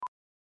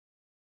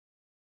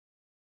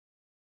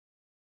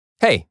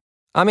Hey,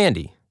 I'm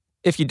Andy.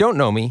 If you don't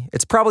know me,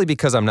 it's probably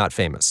because I'm not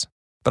famous.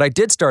 But I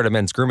did start a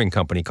men's grooming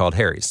company called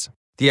Harry's.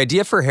 The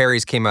idea for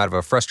Harry's came out of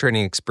a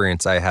frustrating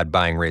experience I had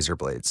buying razor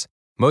blades.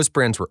 Most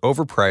brands were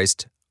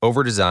overpriced,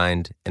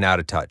 overdesigned, and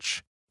out of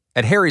touch.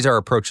 At Harry's, our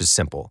approach is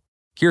simple.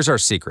 Here's our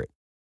secret.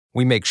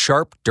 We make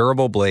sharp,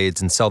 durable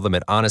blades and sell them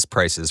at honest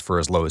prices for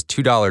as low as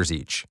 $2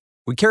 each.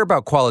 We care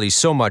about quality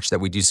so much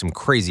that we do some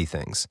crazy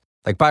things,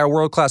 like buy a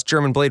world-class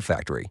German blade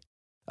factory.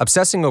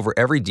 Obsessing over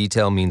every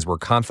detail means we're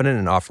confident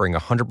in offering a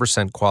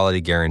 100% quality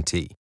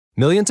guarantee.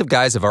 Millions of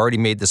guys have already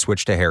made the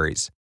switch to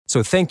Harry's,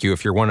 so thank you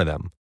if you're one of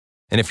them.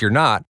 And if you're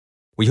not,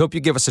 we hope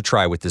you give us a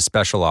try with this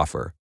special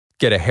offer.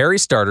 Get a Harry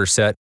starter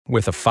set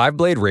with a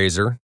 5-blade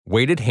razor,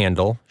 weighted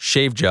handle,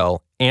 shave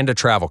gel, and a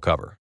travel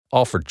cover,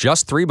 all for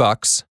just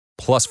 $3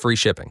 plus free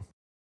shipping.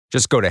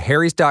 Just go to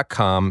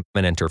harrys.com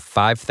and enter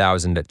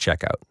 5000 at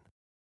checkout.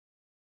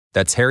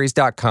 That's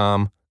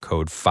harrys.com,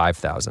 code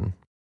 5000.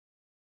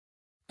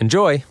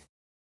 Enjoy!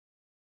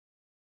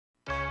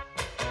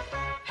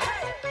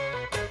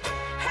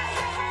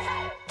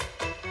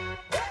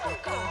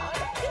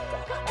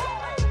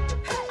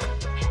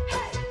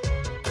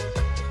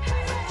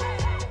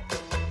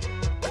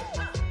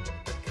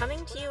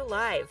 Coming to you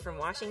live from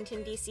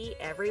Washington, D.C.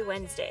 every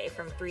Wednesday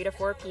from 3 to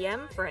 4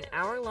 p.m. for an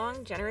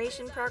hour-long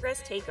Generation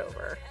Progress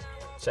takeover.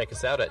 Check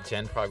us out at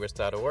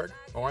genprogress.org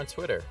or on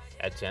Twitter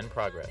at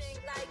genprogress.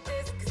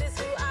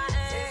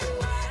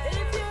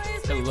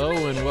 Hello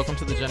and welcome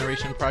to the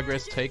Generation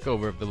Progress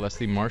takeover of the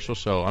Leslie Marshall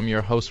Show. I'm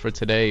your host for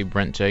today,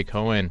 Brent J.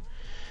 Cohen.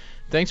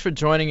 Thanks for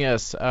joining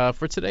us.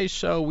 For today's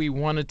show, we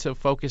wanted to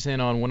focus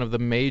in on one of the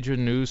major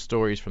news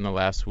stories from the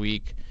last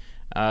week.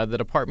 The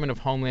Department of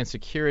Homeland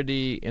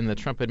Security in the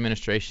Trump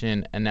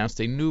administration announced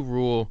a new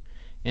rule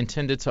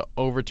intended to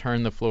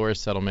overturn the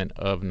Flores settlement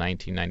of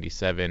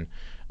 1997.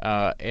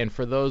 And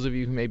for those of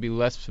you who may be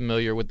less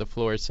familiar with the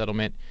Flores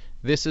settlement,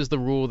 this is the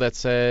rule that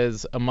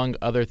says, among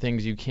other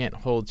things, you can't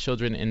hold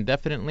children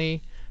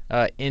indefinitely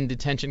in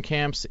detention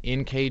camps,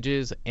 in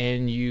cages,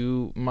 and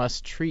you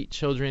must treat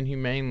children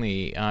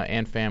humanely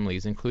and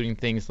families, including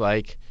things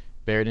like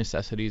bare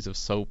necessities of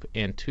soap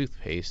and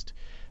toothpaste,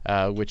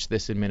 which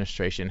this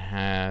administration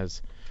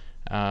has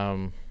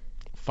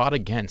fought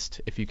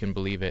against, if you can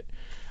believe it.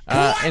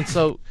 And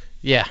so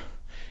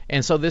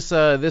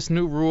this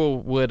new rule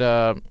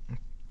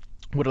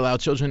would allow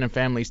children and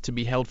families to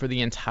be held for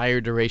the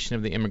entire duration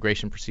of the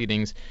immigration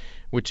proceedings,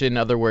 which in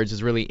other words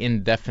is really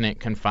indefinite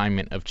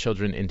confinement of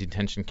children in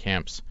detention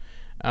camps.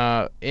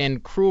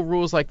 And cruel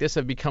rules like this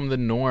have become the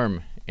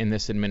norm in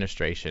this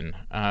administration.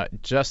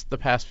 Just the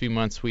past few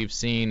months we've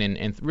seen,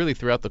 and really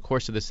throughout the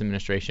course of this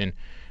administration,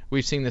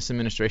 we've seen this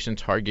administration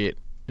target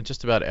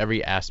just about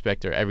every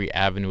aspect or every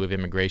avenue of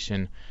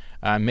immigration,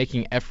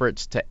 making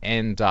efforts to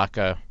end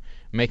DACA,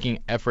 making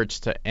efforts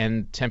to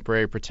end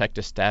temporary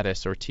protected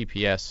status or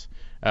TPS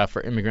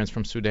for immigrants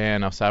from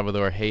Sudan, El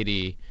Salvador,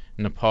 Haiti,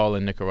 Nepal,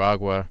 and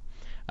Nicaragua,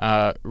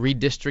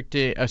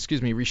 restricting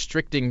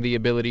the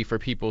ability for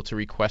people to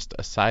request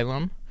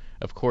asylum.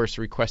 Of course,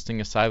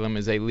 requesting asylum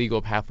is a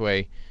legal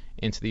pathway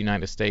into the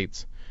United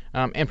States,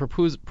 and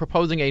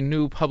proposing a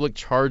new public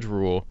charge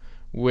rule,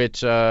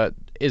 which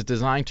is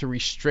designed to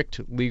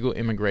restrict legal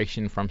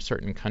immigration from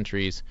certain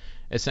countries,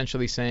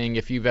 essentially saying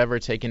if you've ever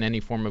taken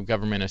any form of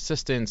government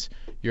assistance,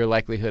 your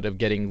likelihood of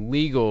getting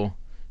legal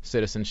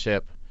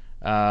citizenship,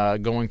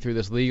 going through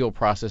this legal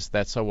process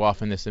that so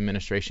often this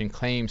administration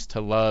claims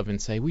to love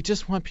and say, we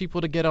just want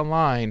people to get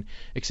online,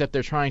 except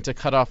they're trying to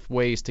cut off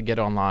ways to get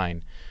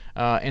online.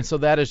 And so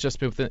that has just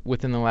been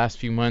within the last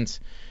few months.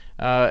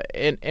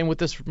 And with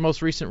this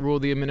most recent rule,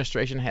 the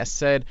administration has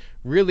said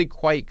really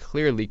quite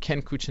clearly,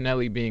 Ken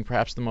Cuccinelli being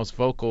perhaps the most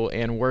vocal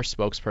and worst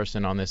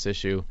spokesperson on this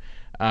issue,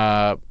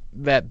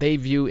 that they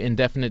view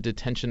indefinite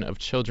detention of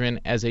children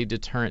as a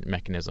deterrent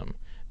mechanism.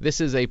 This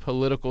is a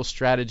political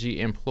strategy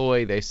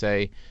employed, they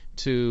say,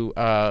 to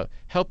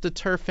help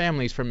deter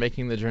families from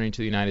making the journey to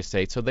the United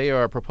States. So they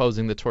are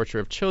proposing the torture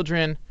of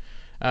children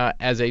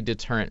as a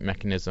deterrent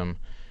mechanism.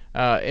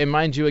 And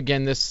mind you,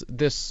 again,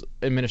 this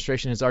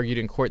administration has argued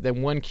in court that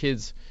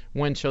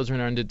when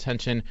children are in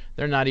detention,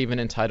 they're not even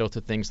entitled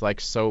to things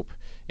like soap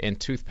and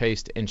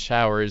toothpaste and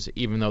showers,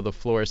 even though the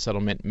Flores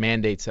settlement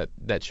mandates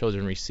that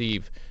children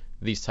receive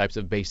these types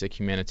of basic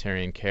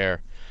humanitarian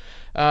care.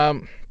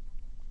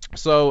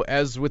 So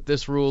as with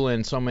this rule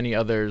and so many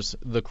others,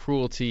 the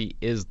cruelty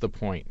is the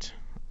point.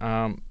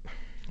 I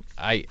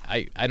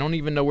don't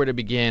even know where to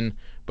begin,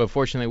 but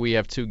fortunately we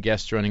have two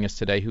guests joining us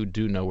today who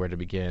do know where to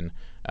begin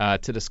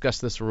to discuss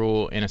this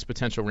rule and its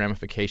potential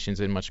ramifications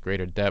in much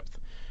greater depth.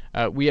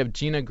 We have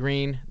Gina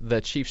Green,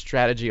 the Chief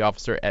Strategy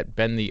Officer at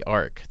Bend the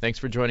Arc. Thanks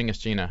for joining us,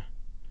 Gina.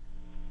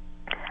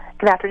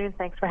 Good afternoon.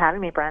 Thanks for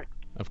having me, Brent.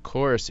 Of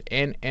course.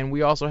 And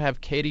we also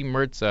have Katie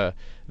Mertza,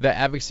 the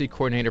Advocacy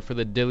Coordinator for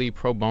the Dilley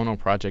Pro Bono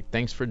Project.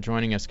 Thanks for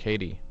joining us,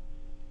 Katie.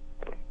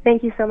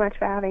 Thank you so much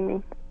for having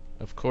me.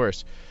 Of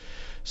course.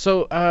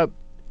 So,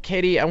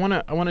 Katie, I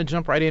want to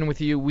jump right in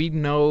with you. We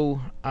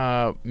know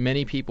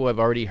many people have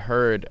already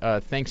heard,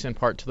 thanks in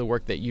part to the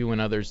work that you and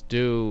others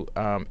do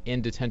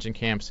in detention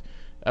camps,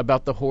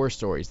 about the horror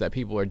stories that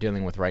people are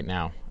dealing with right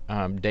now,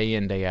 day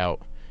in, day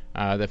out.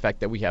 The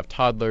fact that we have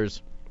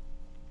toddlers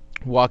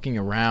walking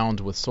around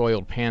with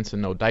soiled pants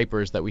and no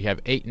diapers, that we have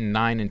 8 and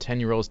 9 and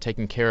 10-year-olds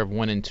taking care of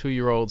 1 and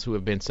 2-year-olds who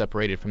have been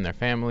separated from their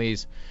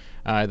families,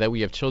 that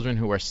we have children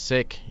who are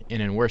sick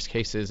and in worst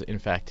cases, in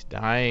fact,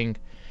 dying.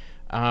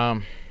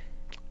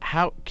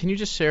 How can you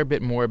just share a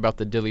bit more about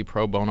the Dilley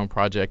Pro Bono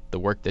Project, the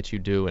work that you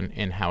do,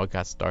 and how it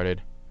got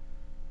started?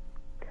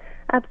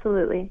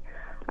 Absolutely.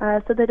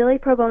 So the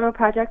Dilley Pro Bono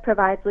Project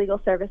provides legal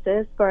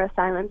services for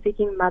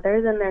asylum-seeking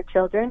mothers and their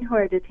children who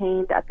are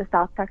detained at the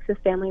South Texas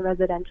Family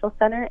Residential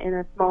Center in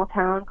a small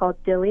town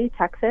called Dilley,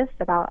 Texas,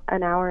 about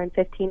an hour and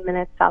 15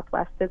 minutes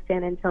southwest of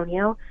San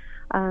Antonio.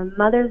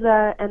 Mothers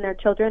and their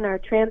children are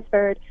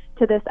transferred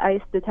to this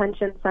ICE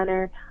detention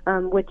center,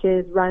 which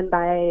is run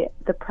by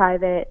the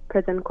private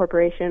prison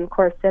corporation,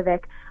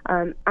 CoreCivic,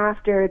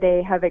 after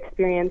they have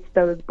experienced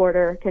those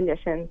border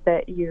conditions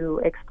that you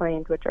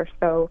explained, which are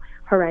so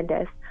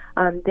horrendous.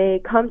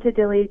 They come to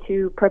Dilley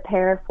to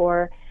prepare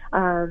for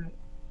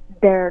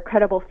their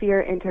credible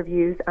fear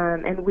interviews,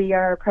 and we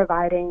are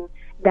providing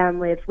them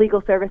with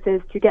legal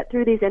services to get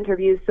through these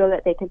interviews so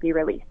that they can be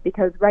released.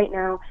 Because right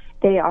now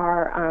they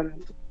are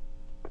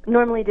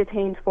normally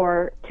detained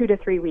for 2 to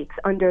 3 weeks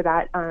under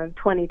that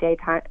 20-day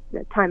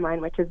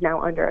timeline, which is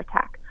now under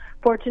attack.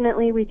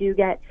 Fortunately, we do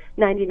get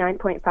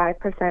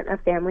 99.5%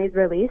 of families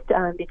released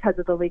because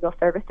of the legal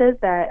services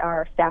that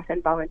our staff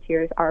and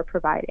volunteers are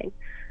providing.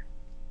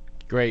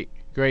 Great.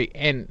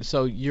 And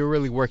so you're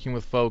really working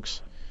with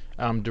folks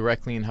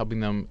directly and helping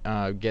them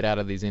get out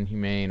of these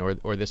inhumane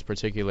or this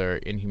particular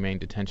inhumane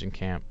detention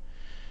camp.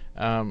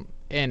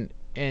 And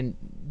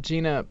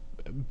Gina,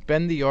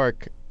 Bend the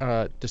Arc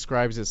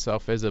describes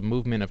itself as a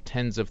movement of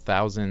tens of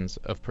thousands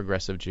of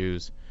progressive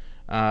Jews.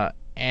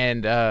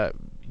 And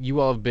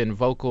you all have been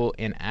vocal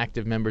and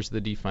active members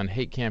of the Defund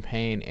Hate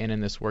campaign and in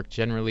this work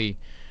generally.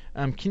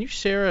 Can you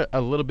share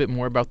a little bit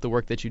more about the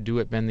work that you do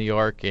at Bend the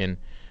Arc and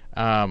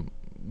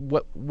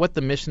what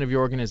the mission of your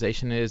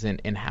organization is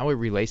and how it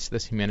relates to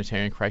this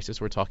humanitarian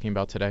crisis we're talking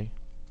about today?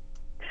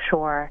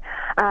 Sure.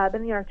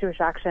 Bend the Arc Jewish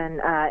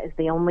Action is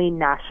the only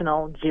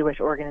national Jewish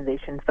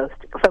organization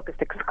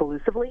focused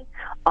exclusively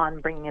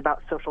on bringing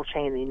about social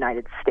change in the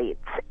United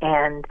States.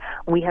 And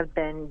we have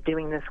been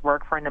doing this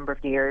work for a number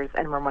of years,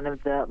 and we're one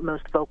of the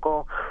most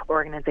vocal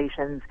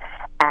organizations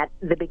at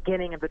the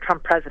beginning of the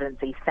Trump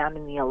presidency,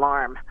 sounding the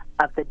alarm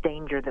of the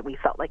danger that we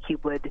felt like he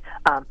would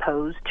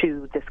pose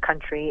to this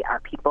country, our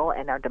people,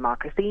 and our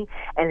democracy.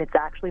 And it's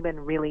actually been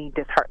really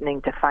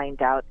disheartening to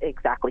find out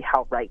exactly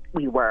how right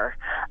we were.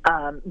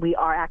 We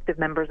are active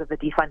members of the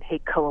Defund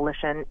Hate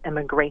Coalition.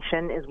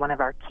 Immigration is one of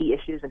our key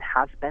issues and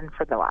has been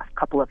for the last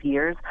couple of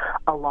years,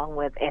 along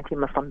with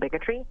anti-Muslim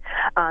bigotry.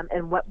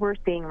 And what we're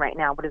seeing right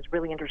now, what is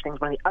really interesting, is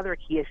one of the other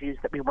key issues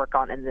that we work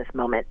on in this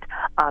moment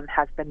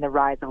has been the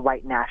rise of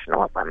white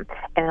nationalism.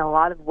 And in a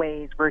lot of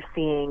ways, we're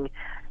seeing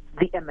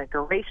the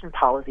immigration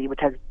policy, which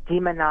has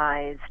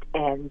demonized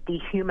and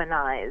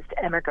dehumanized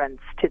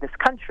immigrants to this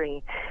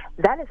country.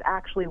 That is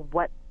actually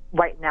what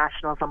white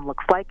nationalism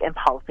looks like in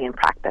policy and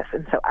practice.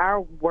 And so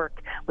our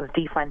work with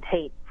Defund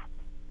Hate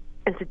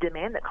is to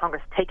demand that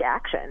Congress take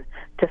action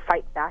to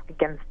fight back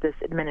against this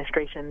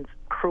administration's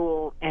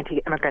cruel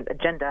anti-immigrant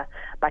agenda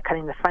by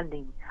cutting the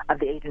funding of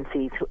the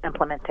agencies who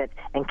implement it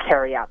and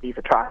carry out these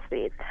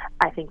atrocities.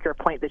 I think your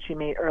point that you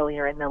made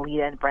earlier in the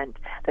lead-in, Brent,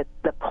 that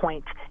the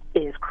point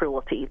is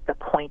cruelty, the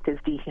point is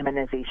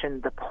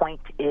dehumanization, the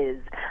point is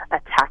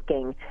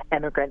attacking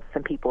immigrants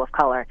and people of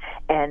color,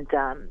 and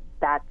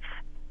that's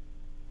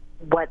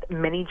what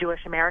many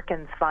Jewish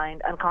Americans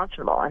find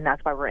unconscionable, and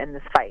that's why we're in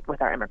this fight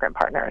with our immigrant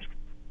partners.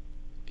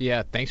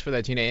 Yeah, thanks for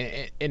that,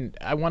 Tina. And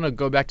I want to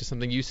go back to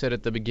something you said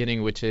at the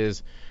beginning, which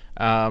is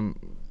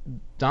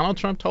Donald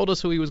Trump told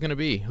us who he was going to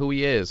be, who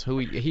he is,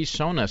 he's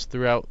shown us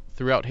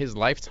throughout his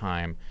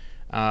lifetime.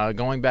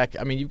 Going back,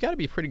 I mean, you've got to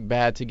be pretty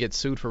bad to get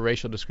sued for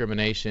racial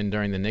discrimination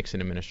during the Nixon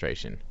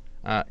administration.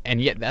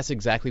 And yet that's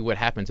exactly what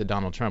happened to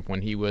Donald Trump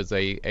when he was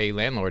a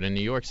landlord in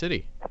New York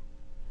City.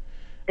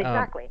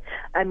 Exactly.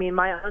 I mean,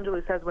 Maya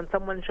Angelou says when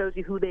someone shows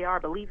you who they are,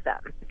 believe them,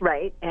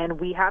 right? And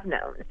we have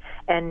known.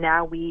 And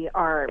now we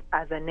are,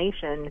 as a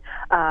nation,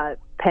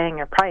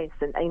 paying a price.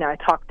 And, you know, I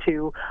talked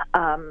to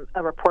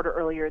a reporter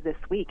earlier this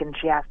week, and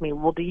she asked me,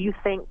 well, do you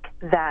think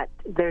that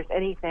there's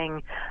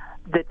anything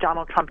that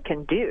Donald Trump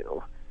can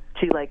do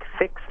to, like,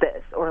 fix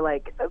this or,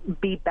 like,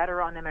 be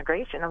better on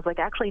immigration? I was like,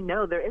 actually,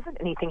 no, there isn't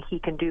anything he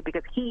can do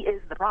because he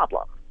is the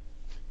problem.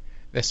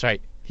 That's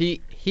right. He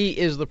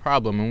is the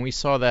problem, and we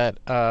saw that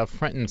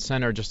front and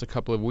center just a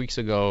couple of weeks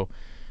ago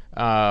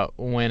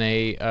when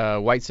a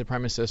white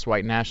supremacist,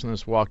 white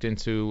nationalist walked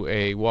into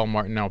a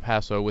Walmart in El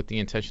Paso with the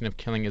intention of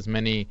killing as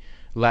many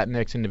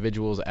Latinx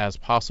individuals as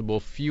possible,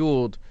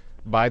 fueled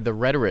by the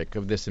rhetoric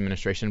of this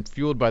administration,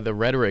 fueled by the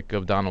rhetoric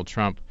of Donald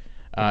Trump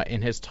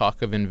in his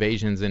talk of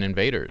invasions and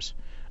invaders.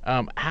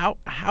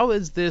 How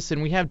is this,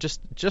 and we have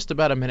just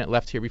about a minute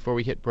left here before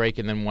we hit break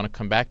and then want to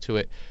come back to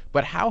it,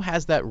 but how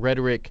has that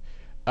rhetoric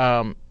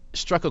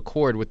struck a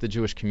chord with the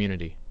Jewish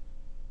community?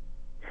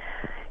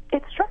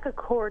 It struck struck a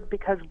chord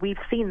because we've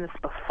seen this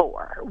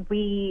before.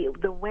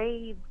 The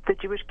way the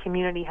Jewish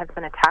community has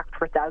been attacked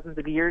for thousands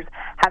of years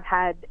have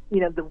had,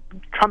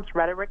 Trump's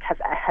rhetoric has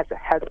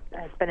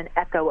been an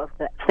echo of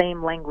the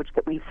same language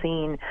that we've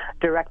seen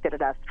directed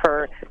at us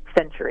for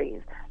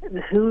centuries.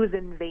 Who's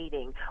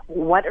invading?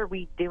 What are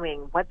we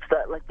doing? What's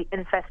the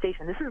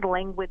infestation? This is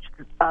language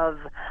of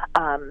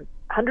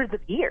hundreds of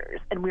years,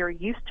 and we are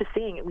used to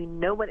seeing it. We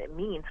know what it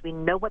means. We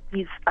know what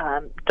these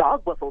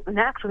dog whistles, and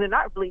actually they're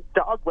not really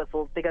dog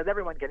whistles because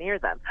everyone can hear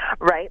them,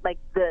 right? Like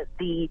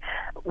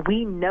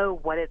we know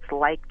what it's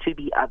like to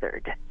be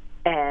othered,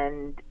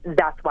 and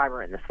that's why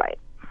we're in this fight.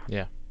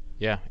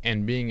 Yeah,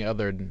 and being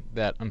othered,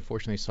 that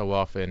unfortunately so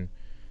often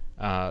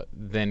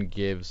then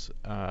gives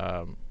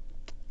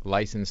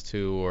license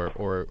to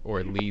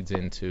or leads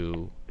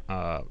into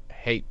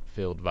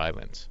hate-filled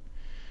violence.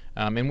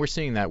 And we're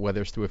seeing that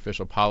whether it's through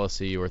official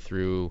policy or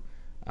through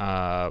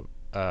white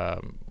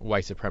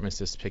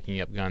supremacists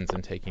picking up guns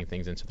and taking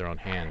things into their own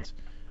hands.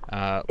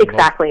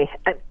 Exactly.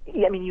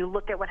 I mean, you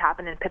look at what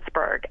happened in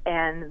Pittsburgh,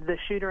 and the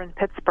shooter in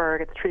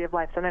Pittsburgh at the Tree of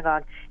Life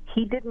Synagogue,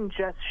 he didn't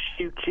just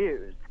shoot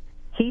Jews.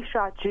 He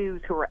shot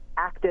Jews who were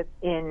active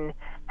in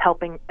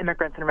helping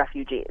immigrants and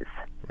refugees.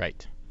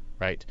 Right.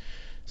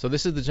 So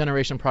this is the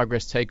Generation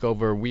Progress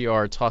Takeover. We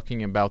are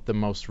talking about the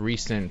most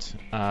recent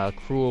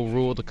cruel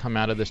rule to come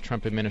out of this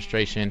Trump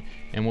administration,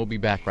 and we'll be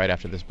back right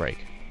after this break.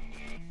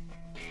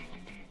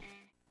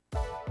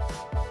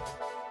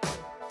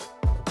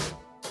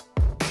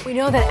 We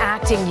know that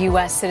acting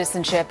U.S.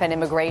 Citizenship and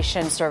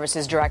Immigration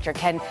Services Director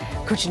Ken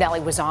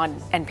Cuccinelli was on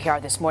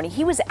NPR this morning.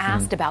 He was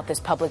asked about this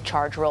public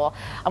charge rule.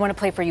 I want to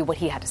play for you what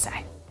he had to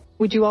say.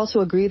 Would you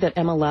also agree that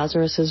Emma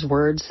Lazarus's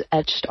words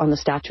etched on the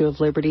Statue of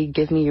Liberty,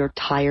 "Give me your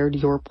tired,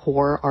 your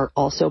poor," are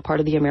also part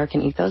of the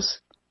American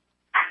ethos?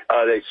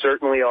 They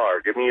certainly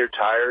are. Give me your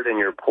tired and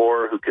your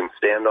poor who can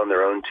stand on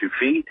their own 2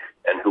 feet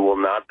and who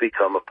will not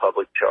become a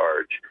public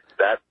charge.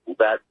 That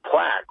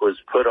plaque was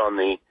put on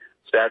the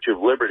Statue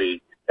of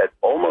Liberty at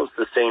almost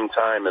the same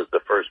time as the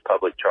first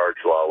public charge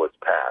law was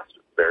passed.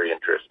 Very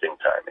interesting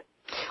timing.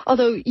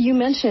 Although you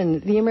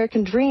mentioned the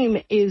American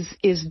dream is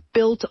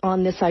built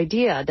on this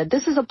idea that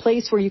this is a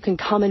place where you can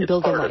come and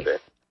build a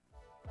life.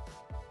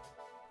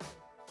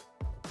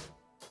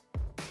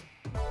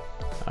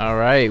 All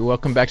right,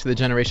 welcome back to the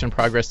Generation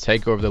Progress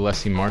Takeover of the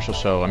Leslie Marshall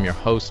Show. I'm your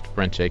host,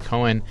 Brent J.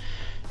 Cohen,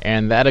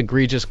 and that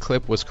egregious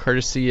clip was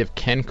courtesy of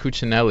Ken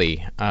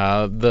Cuccinelli,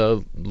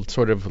 the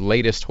sort of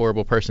latest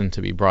horrible person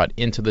to be brought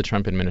into the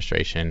Trump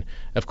administration,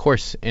 of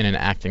course, in an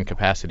acting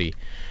capacity.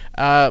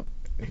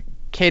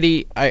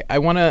 Katie, I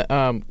want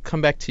to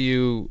come back to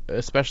you,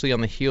 especially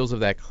on the heels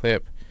of that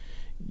clip.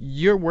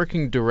 You're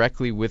working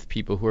directly with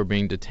people who are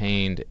being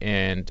detained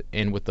and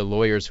with the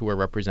lawyers who are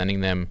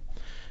representing them.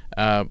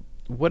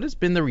 What has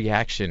been the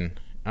reaction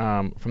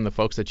from the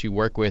folks that you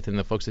work with and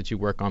the folks that you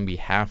work on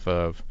behalf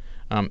of,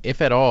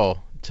 if at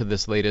all, to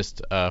this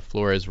latest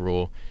Flores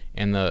rule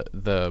and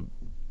the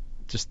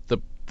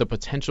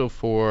potential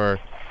for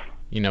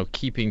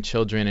keeping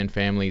children and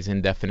families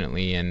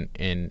indefinitely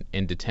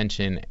in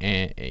detention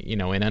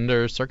and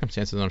under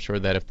circumstances I'm sure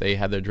that if they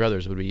had their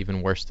druthers would be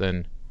even worse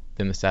than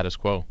the status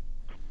quo?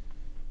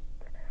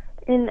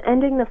 In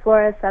ending the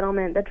Flores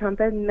settlement, the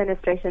Trump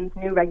administration's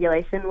new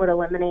regulation would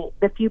eliminate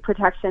the few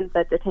protections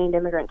that detained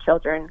immigrant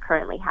children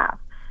currently have.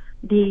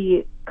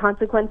 The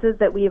consequences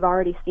that we've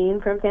already seen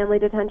from family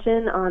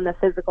detention on the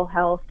physical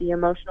health, the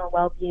emotional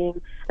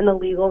well-being, and the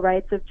legal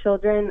rights of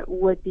children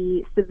would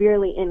be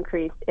severely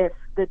increased if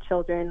the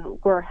children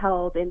were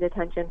held in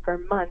detention for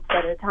months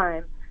at a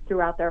time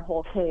throughout their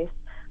whole case,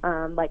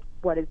 like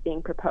what is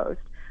being proposed.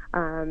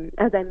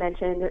 As I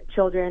mentioned,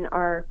 children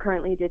are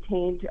currently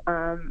detained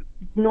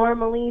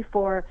normally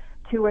for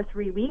 2 or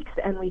 3 weeks,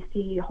 and we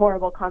see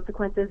horrible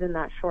consequences in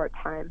that short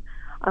time.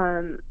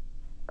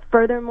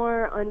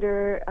 Furthermore,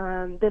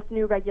 under this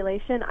new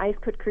regulation, ICE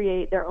could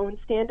create their own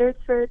standards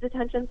for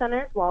detention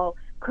centers, while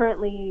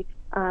currently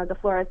the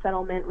Flores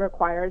settlement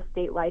requires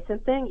state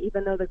licensing.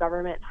 Even though the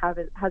government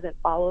hasn't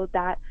followed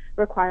that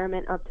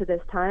requirement up to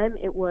this time,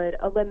 it would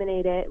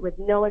eliminate it with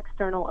no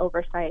external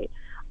oversight.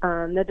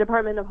 The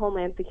Department of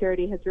Homeland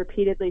Security has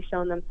repeatedly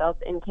shown themselves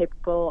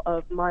incapable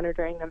of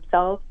monitoring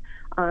themselves.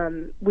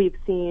 We've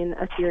seen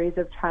a series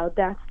of child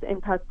deaths in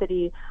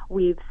custody.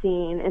 We've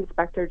seen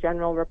Inspector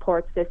General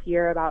reports this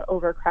year about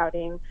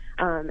overcrowding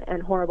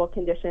and horrible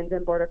conditions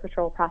in Border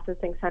Patrol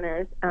processing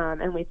centers.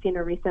 And we've seen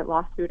a recent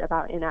lawsuit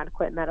about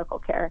inadequate medical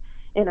care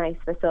in ICE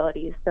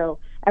facilities. So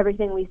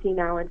everything we see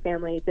now in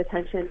family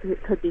detention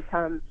could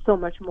become so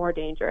much more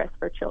dangerous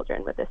for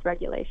children with this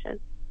regulation.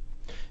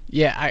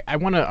 Yeah, I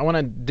want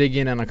to dig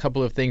in on a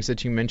couple of things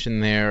that you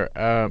mentioned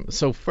there.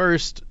 So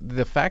first,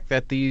 the fact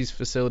that these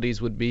facilities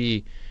would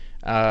be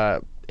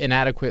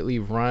inadequately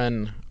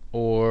run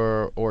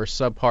or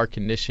subpar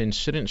conditions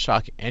shouldn't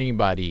shock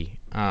anybody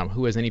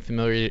who has any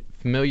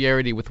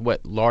familiarity with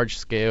what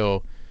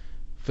large-scale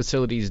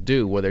facilities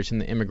do, whether it's in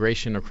the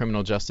immigration or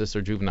criminal justice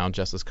or juvenile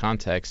justice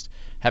context.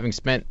 Having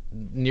spent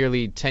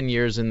nearly 10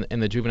 years in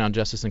the juvenile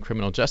justice and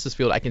criminal justice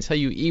field, I can tell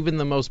you even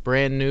the most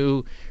brand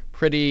new,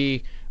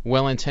 pretty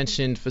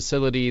well-intentioned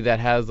facility that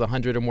has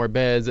 100 or more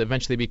beds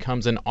eventually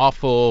becomes an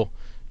awful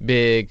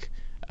big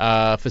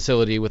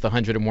facility with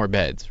 100 or more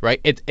beds, right?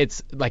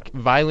 It's like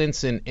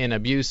violence and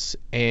abuse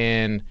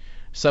and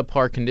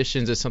subpar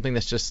conditions is something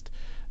that's just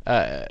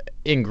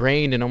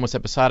ingrained and almost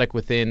episodic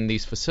within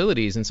these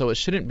facilities, and so it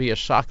shouldn't be a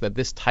shock that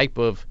this type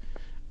of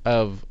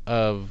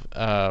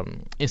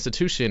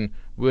institution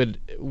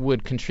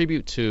would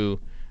contribute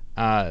to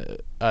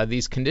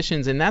these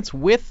conditions, and that's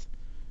with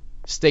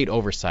state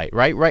oversight,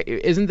 right? Right?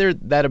 Isn't there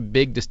that a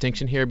big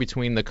distinction here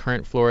between the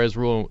current Flores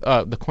rule,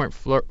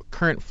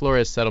 current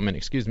Flores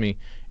settlement,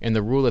 and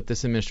the rule that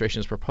this administration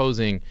is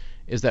proposing?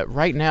 Is that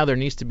right now there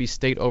needs to be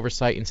state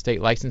oversight and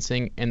state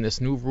licensing, and this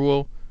new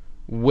rule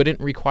wouldn't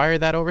require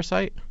that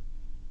oversight?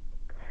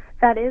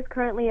 That is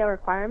currently a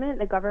requirement.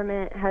 The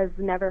government has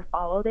never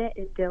followed it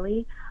in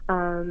Dilley.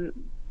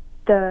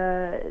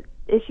 The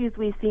issues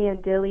we see in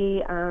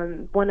Dilley,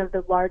 one of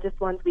the largest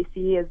ones we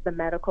see is the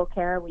medical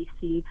care. We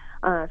see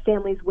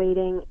families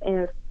waiting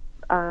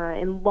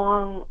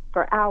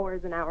for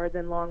hours and hours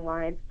in long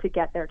lines to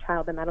get their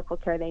child the medical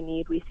care they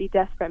need. We see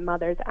desperate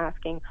mothers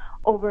asking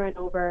over and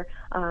over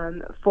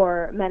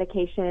for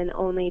medication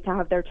only to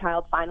have their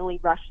child finally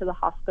rushed to the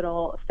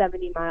hospital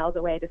 70 miles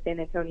away to San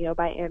Antonio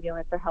by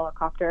ambulance or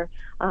helicopter.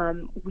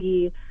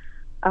 We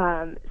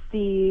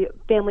see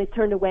families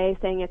turned away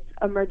saying it's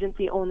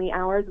emergency only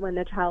hours when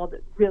the child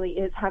really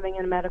is having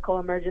a medical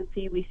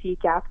emergency. We see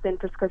gaps in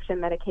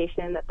prescription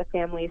medication that the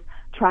families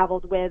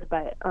traveled with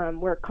but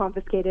were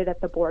confiscated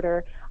at the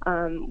border.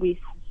 We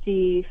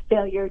see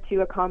failure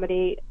to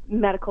accommodate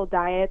medical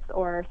diets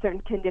or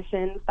certain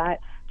conditions that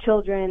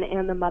children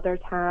and the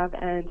mothers have,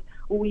 and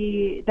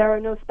there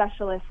are no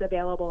specialists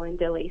available in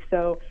Dilley.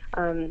 So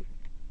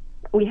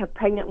we have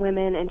pregnant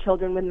women and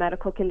children with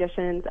medical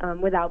conditions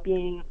without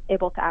being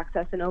able to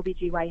access an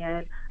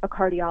OBGYN, a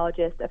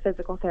cardiologist, a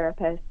physical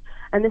therapist.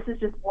 And this is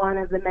just one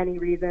of the many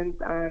reasons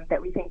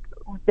that we think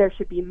there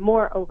should be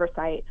more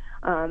oversight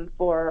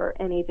for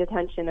any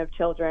detention of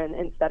children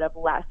instead of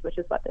less, which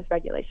is what this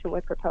regulation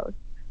would propose.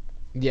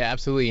 Yeah,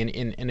 absolutely.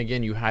 And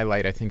again, you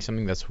highlight, I think,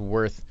 something that's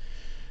worth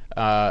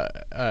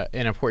and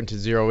important to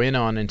zero in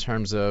on in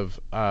terms of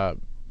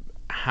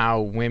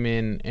how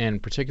women,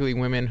 and particularly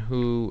women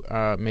who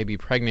may be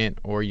pregnant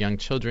or young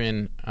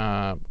children,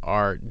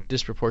 are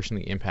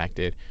disproportionately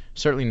impacted.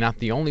 Certainly not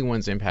the only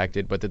ones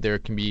impacted, but that there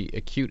can be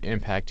acute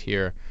impact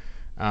here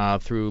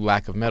through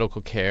lack of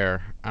medical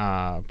care,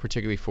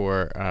 particularly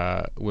for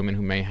women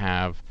who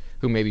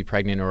may be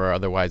pregnant or are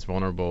otherwise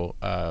vulnerable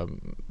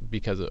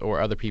or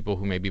other people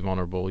who may be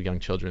vulnerable, young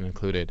children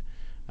included,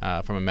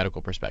 from a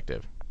medical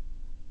perspective.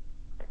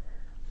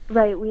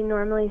 Right. We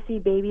normally see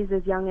babies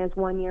as young as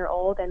 1 year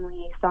old, and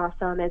we saw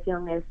some as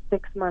young as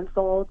 6 months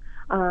old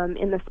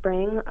in the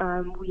spring.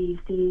 We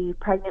see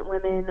pregnant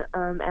women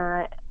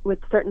with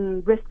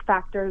certain risk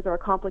factors or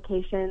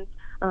complications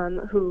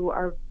who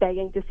are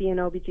begging to see an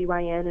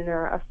OBGYN and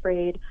are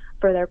afraid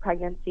for their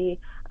pregnancy.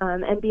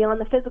 And beyond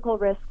the physical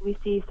risk, we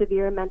see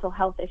severe mental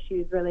health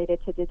issues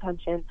related to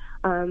detention.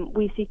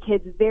 We see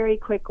kids very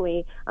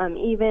quickly,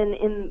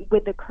 even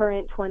with the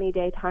current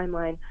 20-day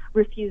timeline,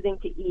 refusing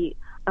to eat,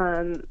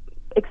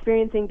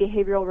 experiencing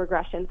behavioral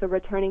regression, so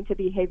returning to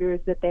behaviors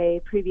that they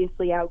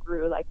previously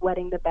outgrew, like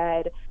wetting the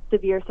bed,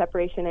 severe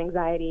separation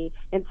anxiety,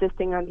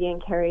 insisting on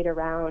being carried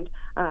around,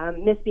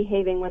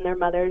 misbehaving when their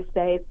mothers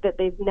say that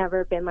they've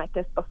never been like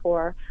this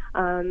before,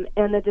 and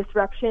the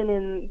disruption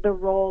in the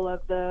role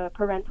of the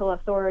parental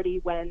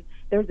authority when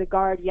there's a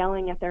guard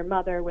yelling at their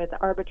mother with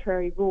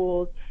arbitrary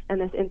rules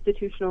and this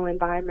institutional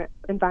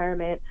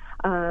environment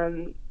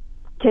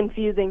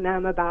confusing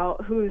them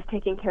about who's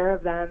taking care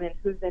of them and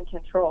who's in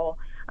control.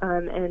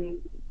 And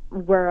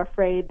we're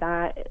afraid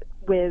that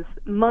with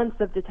months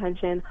of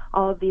detention,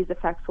 all of these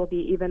effects will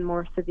be even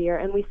more severe.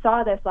 And we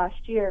saw this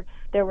last year.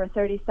 There were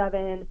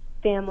 37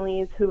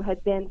 families who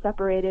had been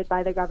separated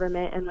by the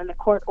government, and when the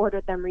court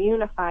ordered them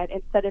reunified,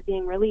 instead of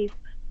being released,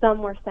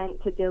 some were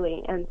sent to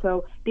Dilley. And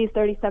so these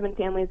 37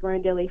 families were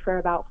in Dilley for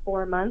about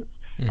 4 months.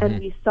 Mm-hmm. And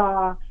we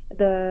saw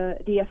the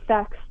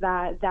effects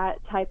that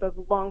type of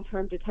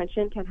long-term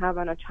detention can have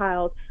on a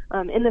child,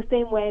 in the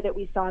same way that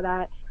we saw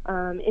that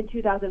in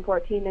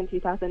 2014 and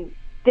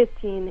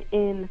 2015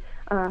 in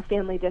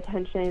family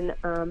detention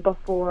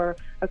before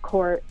a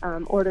court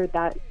ordered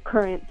that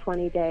current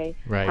 20-day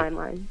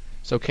timeline.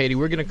 So, Katie,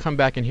 we're going to come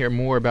back and hear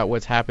more about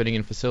what's happening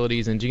in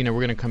facilities. And, Gina,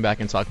 we're going to come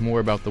back and talk more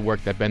about the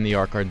work that Ben the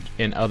Arc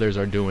and others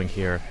are doing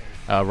here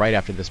right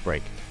after this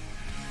break.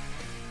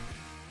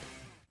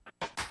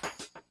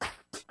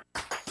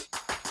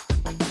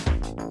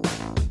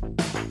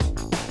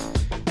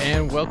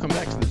 And welcome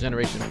back to the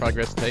Generation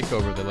Progress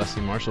Takeover, the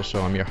Leslie Marshall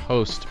Show. I'm your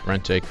host,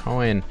 Brent J.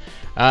 Cohen.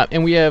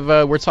 And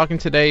we're talking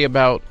today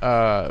about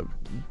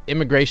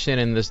immigration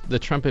and the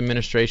Trump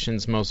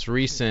administration's most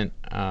recent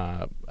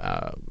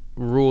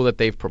rule that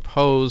they've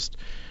proposed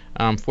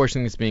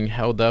Fortunately, it's being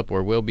held up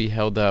or will be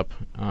held up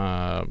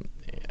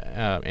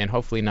and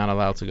hopefully not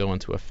allowed to go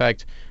into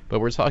effect. But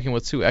we're talking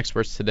with two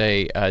experts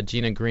today,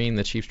 Gina Green,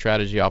 the Chief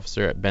Strategy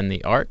Officer at Bend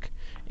the Arc,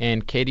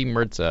 and Katie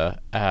Merza,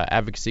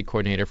 Advocacy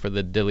Coordinator for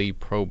the Dilley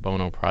Pro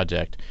Bono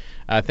Project.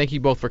 Thank you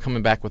both for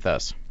coming back with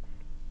us.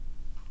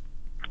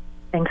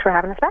 Thanks for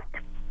having us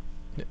back.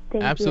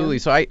 Absolutely.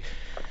 So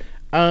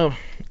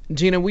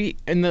Gina, we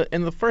in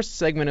the first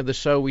segment of the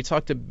show, we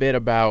talked a bit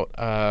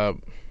about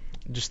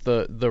just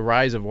the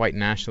rise of white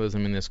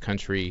nationalism in this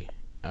country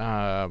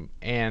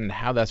and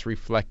how that's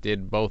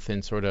reflected both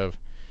in sort of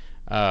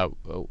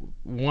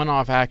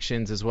one-off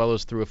actions as well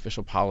as through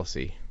official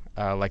policy,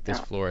 like this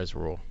Flores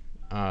rule,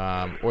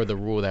 or the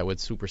rule that would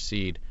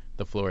supersede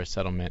the Flores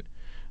settlement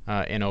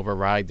and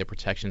override the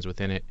protections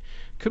within it.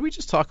 Could we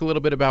just talk a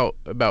little bit about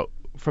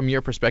from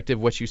your perspective,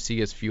 what you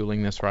see as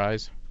fueling this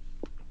rise?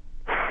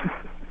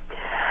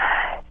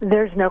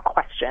 There's no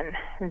question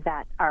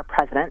that our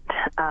president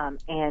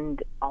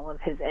and all of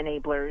his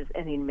enablers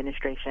in the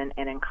administration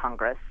and in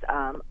Congress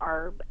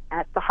are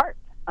at the heart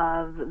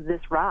of this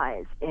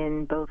rise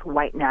in both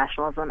white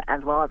nationalism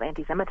as well as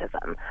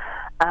anti-Semitism.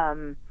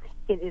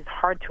 It is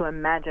hard to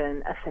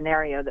imagine a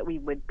scenario that we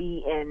would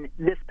be in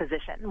this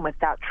position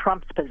without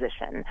Trump's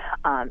position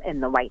in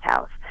the White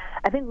House.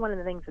 I think one of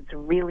the things that's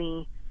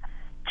really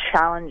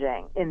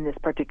challenging in this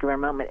particular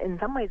moment, in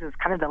some ways, is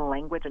kind of the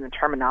language and the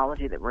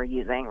terminology that we're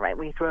using, right?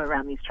 We throw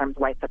around these terms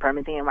white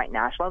supremacy and white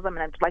nationalism,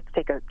 and I'd like to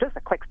take just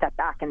a quick step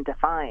back and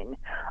define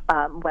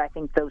what I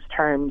think those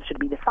terms should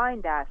be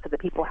defined as so that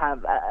people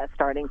have a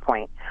starting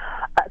point.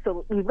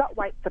 So we've got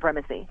white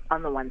supremacy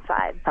on the one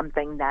side,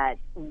 something that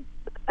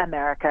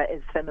America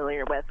is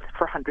familiar with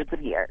for hundreds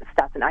of years.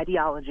 That's an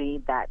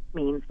ideology that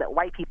means that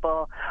white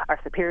people are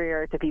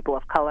superior to people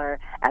of color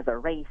as a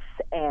race,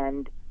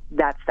 and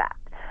that's that.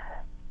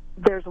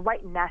 There's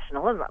white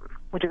nationalism,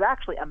 which is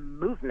actually a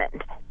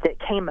movement that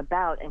came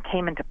about and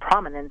came into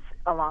prominence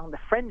along the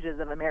fringes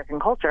of American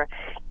culture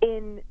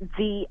in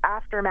the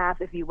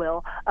aftermath, if you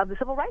will, of the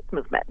civil rights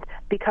movement,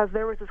 because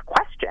there was this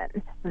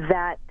question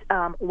that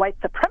white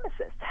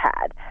supremacists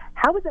had.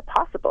 How is it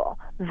possible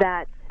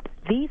that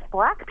these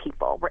black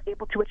people were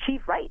able to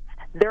achieve rights?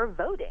 They're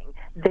voting.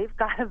 They've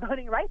got a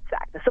Voting Rights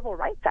Act, the Civil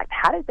Rights Act.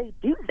 How did they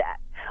do that?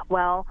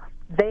 Well,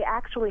 they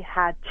actually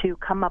had to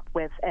come up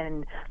with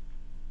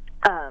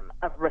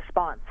a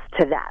response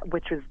to that,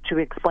 which was to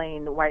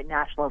explain white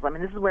nationalism.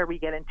 And this is where we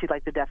get into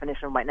like the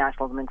definition of white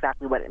nationalism,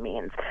 exactly what it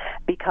means.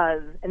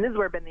 Because, and this is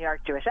where Bend the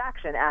Arc Jewish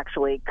Action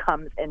actually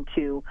comes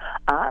into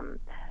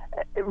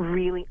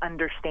really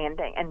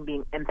understanding and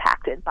being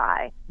impacted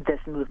by this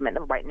movement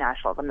of white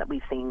nationalism that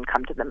we've seen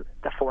come to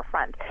the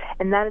forefront.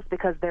 And that is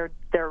because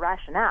their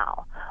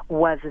rationale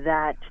was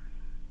that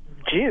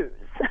Jews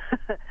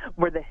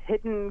were the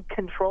hidden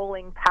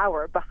controlling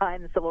power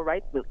behind the civil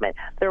rights movement.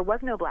 There was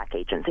no black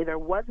agency. There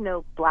was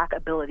no black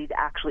ability to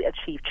actually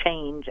achieve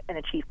change and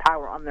achieve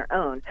power on their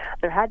own.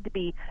 There had to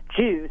be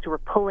Jews who were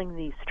pulling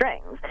these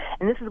strings.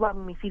 And this is why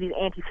when we see these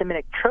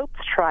anti-Semitic tropes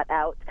trot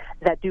out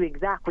that do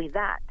exactly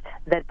that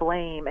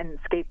blame and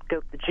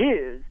scapegoat the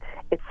Jews,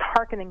 it's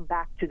hearkening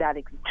back to that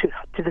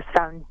to this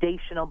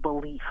foundational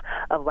belief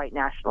of white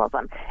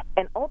nationalism.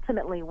 And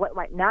ultimately what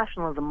white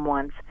nationalism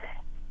wants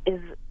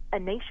is a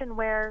nation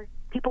where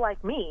people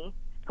like me,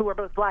 who are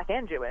both black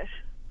and Jewish,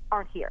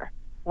 aren't here,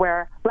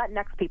 where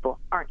Latinx people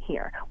aren't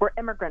here, where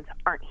immigrants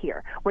aren't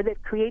here, where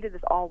they've created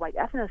this all-white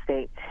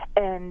ethno-state,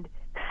 and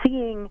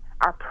seeing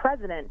our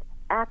president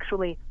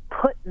actually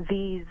put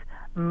these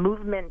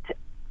movement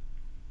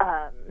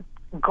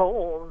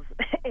goals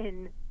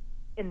in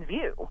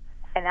view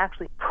and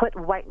actually put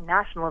white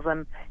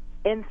nationalism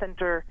in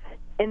center,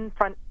 in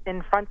front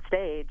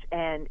stage,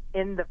 and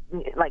in the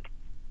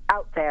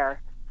out there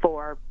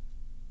for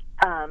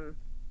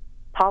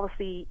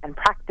policy and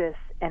practice,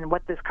 and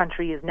what this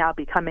country is now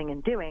becoming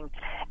and doing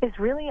is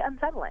really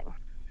unsettling.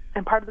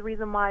 And part of the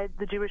reason why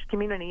the Jewish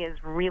community is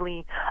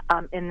really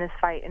in this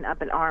fight and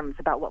up in arms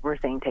about what we're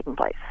seeing taking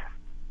place.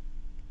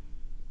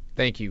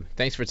 Thank you.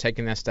 Thanks for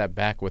taking that step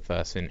back with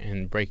us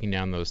and breaking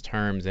down those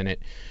terms. And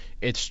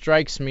it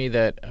strikes me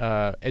that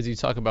as you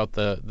talk about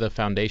the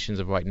foundations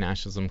of white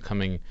nationalism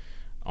coming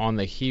on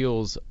the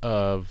heels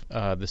of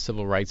the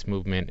Civil Rights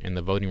Movement and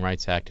the Voting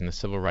Rights Act and the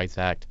Civil Rights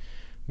Act,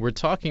 we're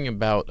talking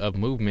about a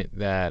movement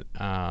that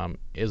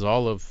is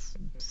all of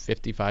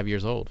 55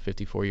 years old,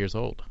 54 years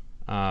old.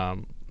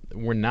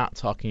 We're not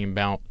talking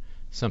about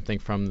something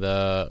from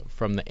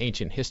the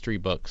ancient history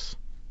books.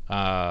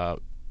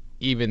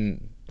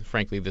 Even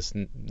frankly, this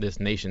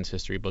nation's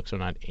history books are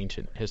not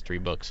ancient history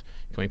books.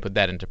 Can we put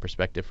that into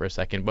perspective for a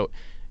second? But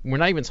we're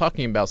not even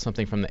talking about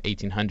something from the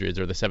 1800s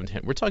or the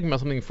 1700s. We're talking about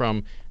something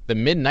from the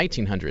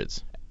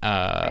mid-1900s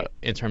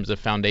in terms of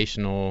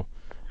foundational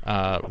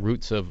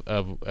roots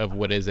of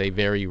what is a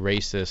very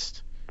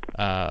racist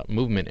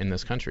movement in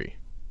this country.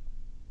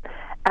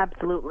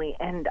 Absolutely.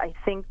 And I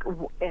think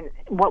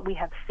what we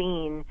have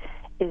seen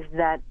is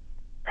that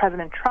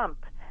President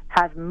Trump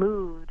has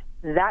moved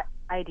that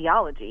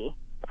ideology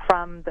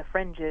from the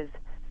fringes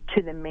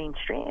to the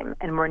mainstream.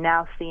 And we're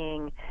now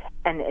seeing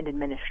and an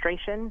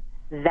administration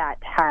that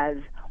has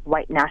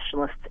white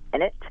nationalists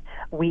in it.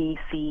 We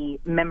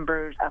see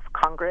members of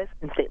Congress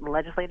and state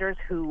legislators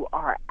who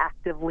are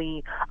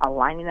actively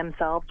aligning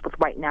themselves with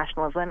white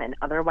nationalism and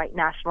other white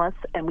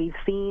nationalists, and we've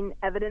seen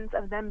evidence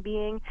of them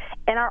being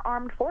in our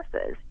armed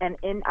forces and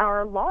in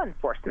our law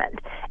enforcement.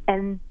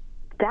 And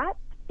that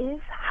is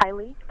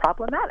highly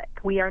problematic.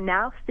 We are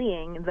now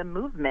seeing the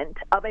movement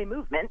of a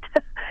movement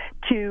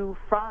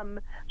from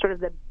sort of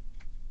the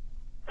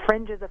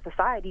fringes of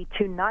society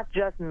to not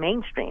just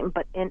mainstream,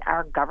 but in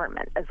our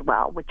government as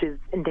well, which is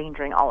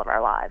endangering all of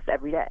our lives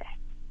every day.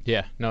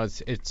 Yeah, no,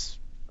 it's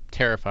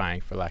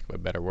terrifying, for lack of a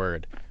better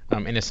word,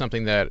 and it's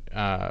something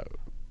that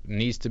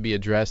needs to be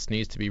addressed,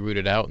 needs to be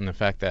rooted out, and the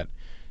fact that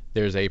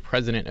there's a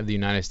president of the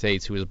United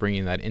States who is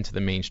bringing that into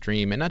the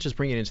mainstream, and not just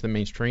bringing it into the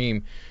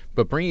mainstream,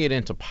 but bringing it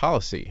into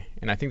policy.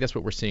 And I think that's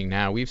what we're seeing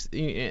now.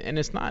 And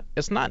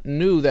it's not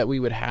new that we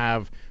would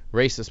have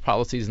racist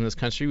policies in this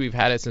country. We've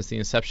had it since the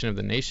inception of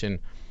the nation.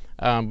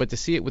 But to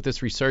see it with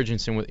this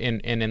resurgence and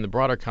in the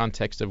broader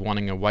context of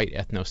wanting a white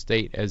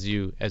ethno-state, as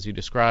you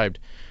described,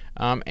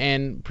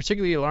 and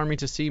particularly alarming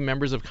to see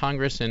members of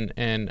Congress and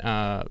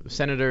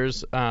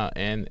senators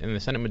and the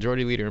Senate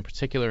Majority Leader in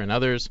particular and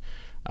others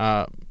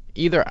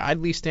either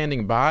idly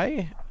standing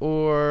by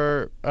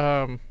or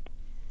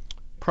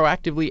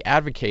proactively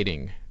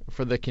advocating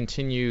for the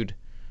continued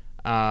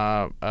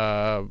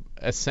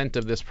ascent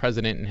of this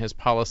president and his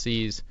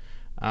policies,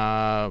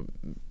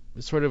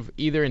 sort of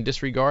either in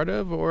disregard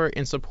of or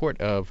in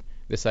support of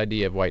this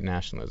idea of white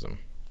nationalism.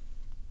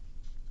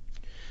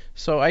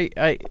 So I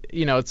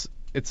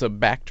it's a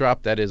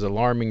backdrop that is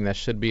alarming, that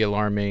should be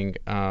alarming,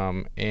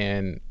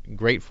 and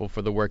grateful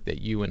for the work that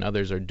you and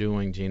others are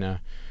doing, Gina,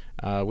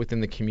 within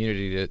the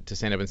community to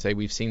stand up and say,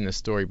 we've seen this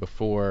story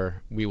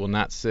before. We will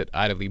not sit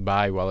idly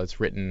by while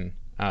it's written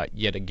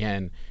yet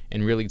again,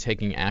 and really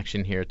taking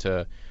action here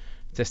to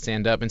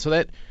stand up. And so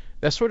that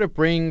sort of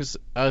brings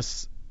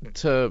us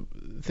to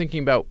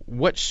thinking about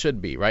what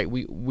should be, right?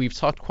 We've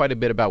talked quite a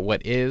bit about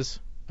what is.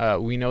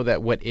 We know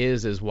that what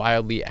is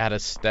wildly out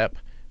of step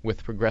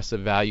with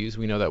progressive values.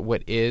 We know that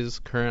what is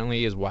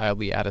currently is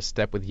wildly out of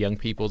step with young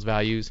people's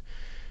values.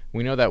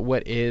 We know that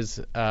what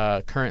is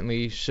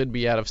currently should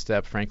be out of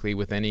step, frankly,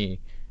 with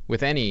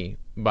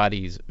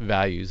anybody's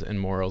values and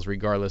morals,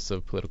 regardless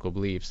of political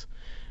beliefs.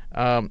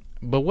 But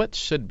what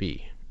should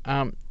be?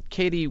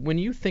 Katie, when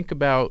you think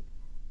about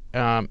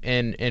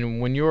and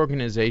when your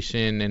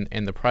organization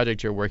and the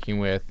project you're working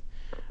with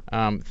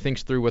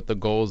thinks through what the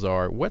goals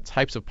are, what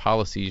types of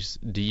policies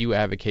do you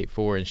advocate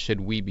for, and should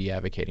we be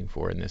advocating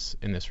for in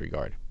this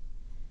regard?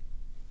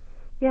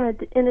 Yeah,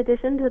 in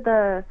addition to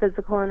the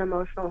physical and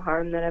emotional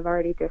harm that I've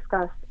already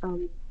discussed,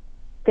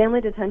 family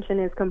detention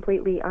is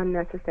completely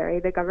unnecessary.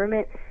 The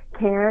government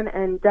can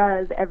and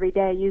does every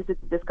day use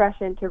its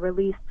discretion to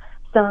release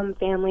some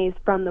families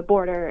from the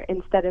border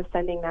instead of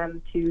sending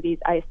them to these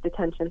ICE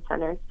detention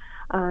centers.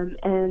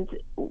 And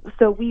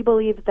so we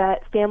believe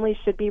that families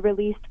should be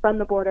released from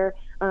the border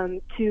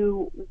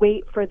to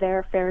wait for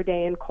their fair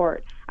day in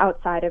court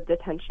outside of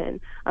detention.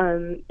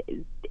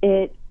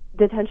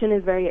 Detention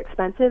is very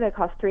expensive. It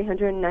costs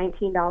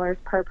 $319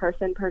 per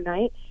person per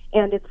night,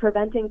 and it's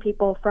preventing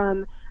people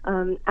from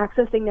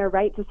accessing their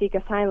right to seek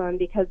asylum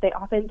because they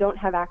often don't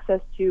have access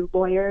to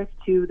lawyers,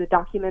 to the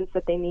documents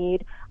that they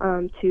need,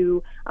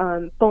 to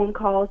phone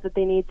calls that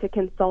they need to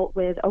consult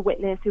with a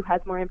witness who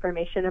has more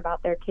information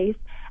about their case.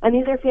 And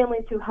these are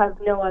families who have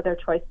no other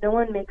choice. No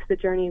one makes the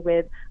journey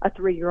with a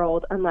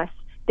 3-year-old unless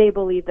they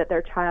believe that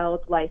their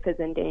child's life is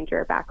in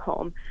danger back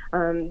home.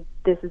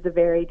 This is a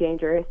very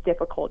dangerous,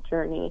 difficult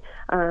journey.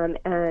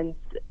 And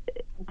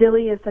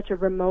Dilley is such a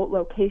remote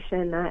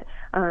location that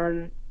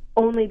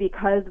only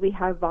because we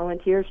have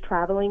volunteers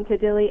traveling to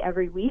Dilley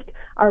every week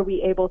are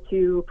we able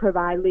to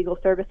provide legal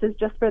services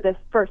just for this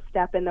first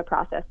step in the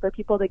process, for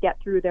people to get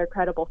through their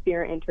credible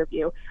fear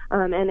interview.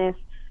 And if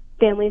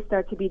families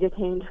start to be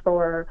detained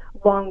for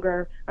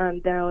longer,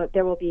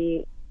 there will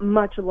be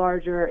much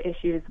larger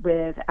issues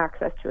with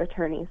access to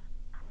attorneys.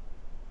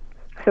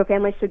 So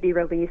families should be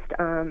released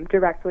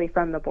directly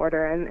from the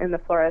border, and the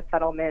Flores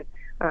settlement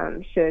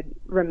should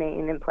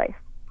remain in place.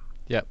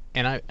 Yep,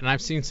 and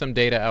I've seen some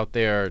data out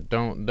there.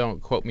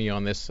 Don't quote me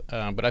on this,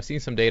 but I've seen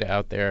some data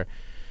out there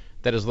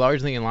that is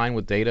largely in line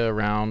with data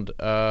around.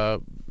 I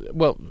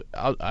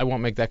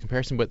won't make that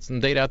comparison, but some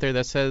data out there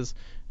that says,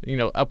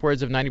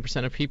 upwards of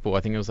 90% of people,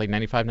 I think it was like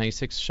 95,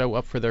 96, show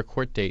up for their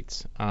court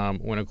dates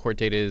when a court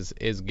date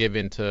is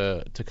given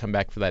to come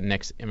back for that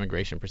next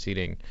immigration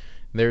proceeding.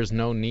 There's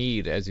no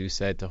need, as you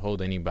said, to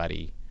hold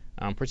anybody,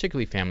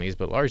 particularly families,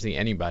 but largely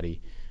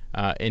anybody,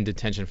 in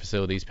detention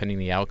facilities pending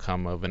the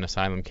outcome of an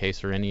asylum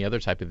case or any other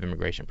type of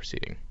immigration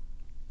proceeding.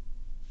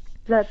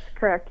 That's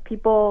correct.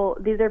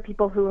 These are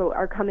people who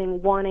are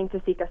coming wanting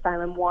to seek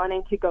asylum,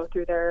 wanting to go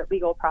through their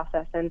legal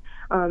process. And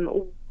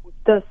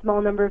the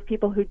small number of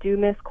people who do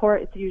miss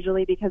court, it's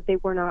usually because they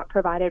were not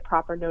provided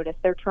proper notice.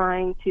 They're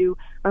trying to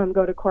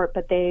go to court,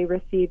 but they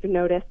received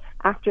notice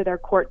after their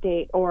court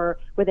date or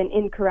with an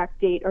incorrect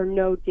date or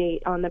no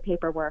date on the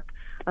paperwork.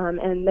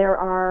 And there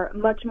are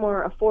much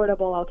more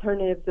affordable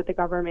alternatives that the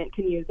government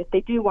can use if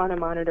they do want to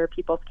monitor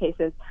people's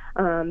cases.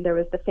 There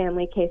was the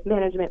Family Case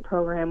Management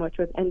Program, which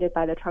was ended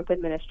by the Trump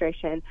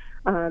administration,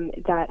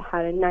 that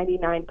had a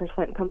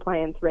 99%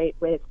 compliance rate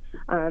with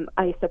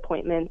ICE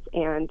appointments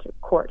and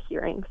court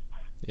hearings.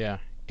 Yeah,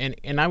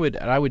 and I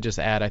would just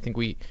add, I think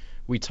we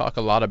talk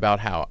a lot about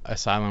how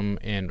asylum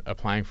and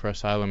applying for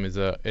asylum is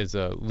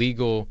a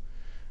legal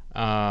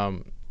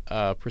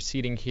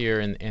proceeding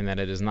here, and that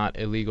it is not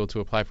illegal to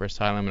apply for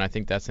asylum, and I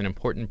think that's an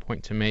important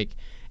point to make.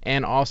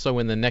 And also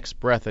in the next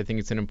breath, I think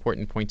it's an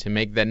important point to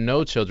make that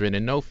no children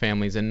and no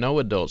families and no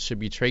adults should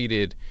be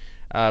treated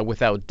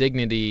without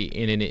dignity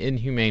in an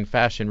inhumane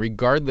fashion,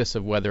 regardless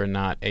of whether or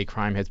not a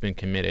crime has been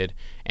committed,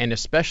 and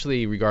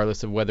especially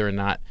regardless of whether or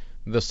not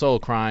the sole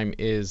crime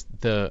is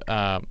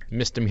the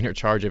misdemeanor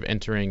charge of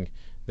entering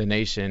the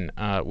nation,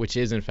 which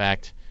is in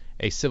fact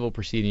a civil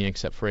proceeding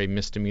except for a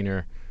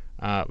misdemeanor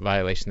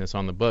violation that's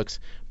on the books.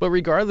 But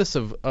regardless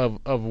of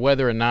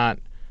whether or not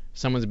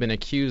someone's been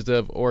accused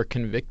of or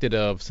convicted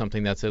of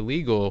something that's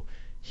illegal,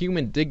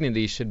 human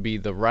dignity should be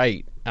the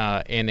right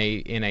in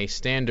a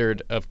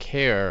standard of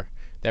care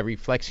that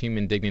reflects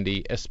human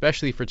dignity,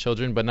 especially for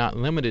children, but not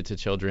limited to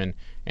children,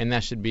 and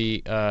that should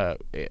be,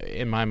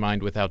 in my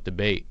mind, without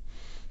debate.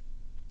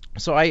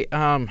 So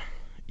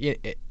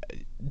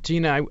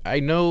Gina, I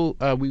know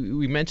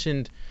we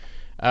mentioned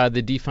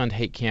the Defund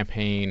Hate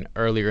campaign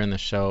earlier in the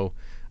show,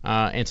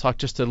 and talked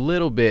just a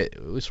little bit,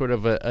 sort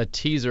of a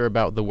teaser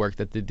about the work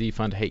that the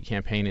Defund Hate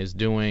campaign is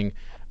doing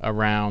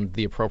around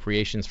the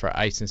appropriations for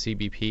ICE and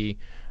CBP.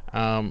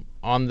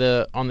 On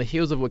the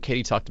heels of what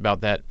Katie talked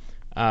about, that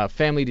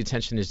family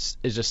detention is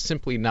just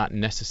simply not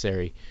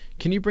necessary.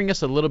 Can you bring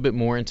us a little bit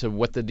more into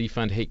what the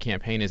Defund Hate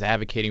campaign is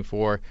advocating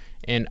for,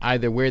 and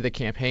either where the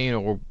campaign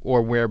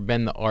or where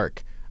Bend the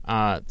Arc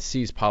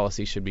sees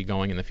policy should be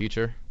going in the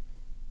future?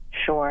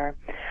 Sure.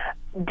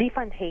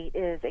 Defund Hate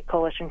is a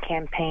coalition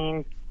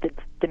campaign that's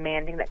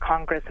demanding that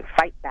Congress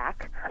fight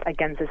back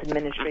against this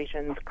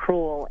administration's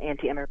cruel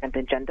anti-immigrant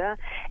agenda,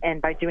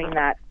 and by doing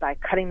that, by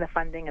cutting the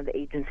funding of the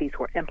agencies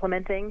who are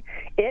implementing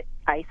it,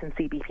 ICE and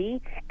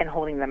CBP, and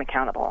holding them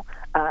accountable.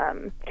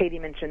 Katie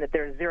mentioned that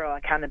there's zero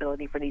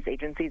accountability for these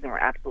agencies, and we're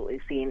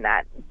absolutely seeing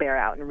that bear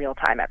out in real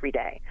time every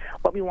day.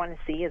 What we want to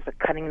see is the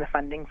cutting the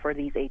funding for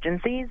these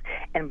agencies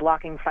and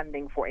blocking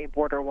funding for a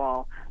border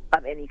wall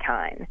of any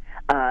kind.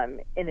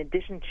 In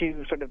addition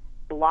to sort of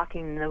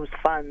blocking those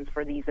funds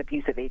for these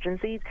abusive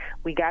agencies,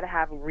 we got to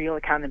have real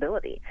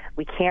accountability.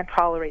 We can't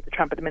tolerate the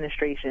Trump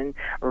administration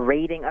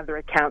raiding other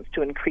accounts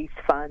to increase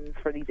funds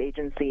for these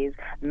agencies,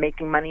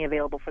 making money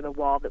available for the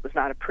wall that was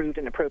not approved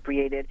and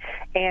appropriated,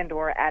 and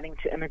or adding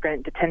to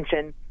immigrant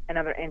detention and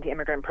other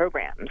anti-immigrant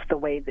programs the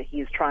way that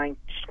he is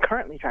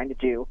currently trying to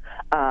do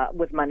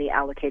with money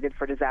allocated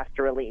for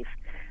disaster relief.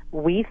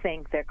 We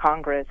think that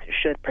Congress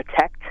should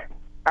protect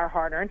our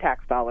hard-earned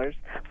tax dollars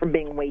from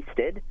being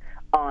wasted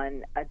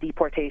on a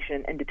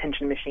deportation and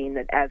detention machine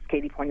that, as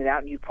Katie pointed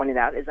out and you pointed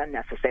out, is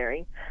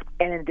unnecessary,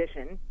 and in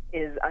addition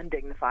is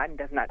undignified and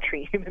does not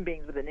treat human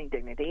beings with any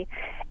dignity.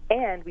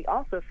 And we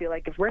also feel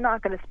like if we're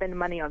not going to spend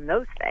money on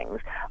those things,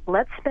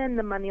 let's spend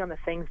the money on the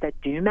things that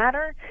do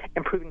matter,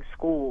 improving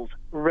schools,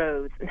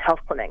 roads, and health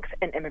clinics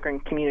in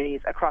immigrant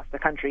communities across the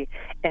country,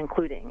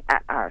 including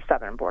at our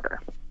southern border.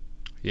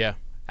 Yeah,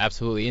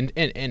 absolutely.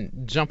 And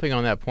jumping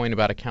on that point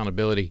about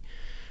accountability,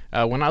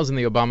 when I was in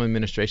the Obama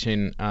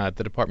administration at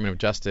the Department of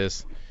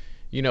Justice,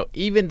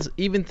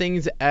 even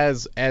things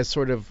as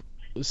sort of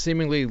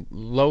seemingly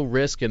low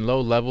risk and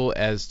low level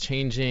as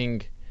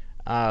changing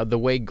the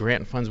way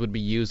grant funds would be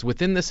used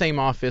within the same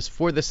office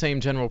for the same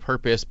general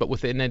purpose, but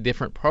within a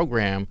different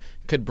program,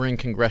 could bring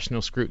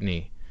congressional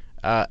scrutiny.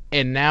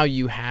 And now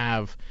you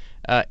have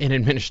an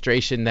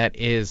administration that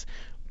is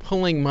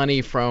pulling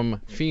money from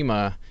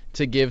FEMA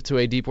to give to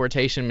a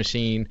deportation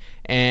machine,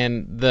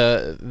 and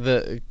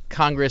the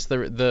Congress,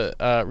 the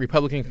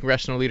Republican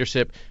congressional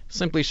leadership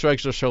simply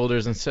shrugs their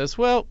shoulders and says,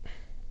 well,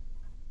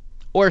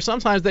 or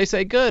sometimes they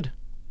say good,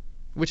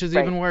 which is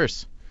even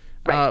worse.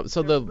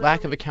 So the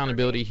lack of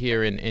accountability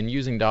here in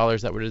using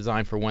dollars that were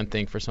designed for one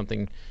thing for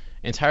something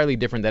entirely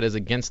different that is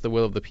against the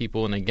will of the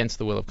people and against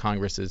the will of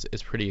Congress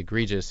is pretty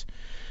egregious.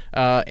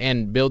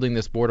 And building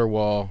this border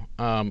wall,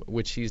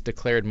 which he's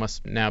declared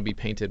must now be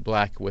painted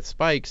black with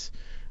spikes,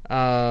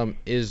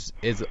 is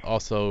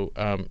also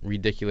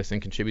ridiculous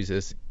and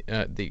contributes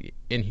to the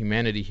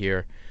inhumanity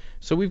here.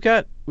 So we've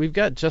got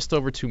just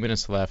over 2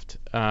 minutes left.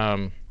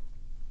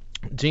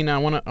 Gina, I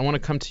want to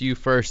come to you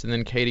first, and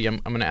then Katie, I'm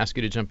going to ask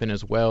you to jump in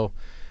as well.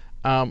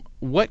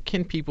 What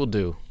can people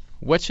do?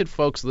 What should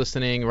folks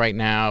listening right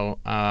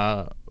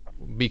now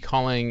be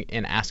calling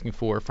and asking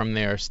for from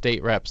their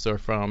state reps or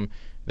from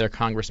their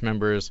Congress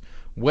members?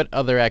 What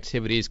other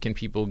activities can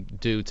people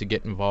do to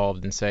get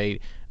involved and say,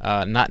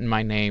 not in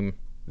my name,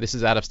 this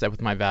is out of step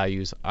with my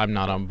values. I'm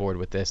not on board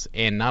with this.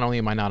 And not only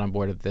am I not on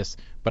board with this,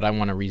 but I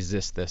want to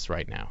resist this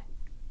right now?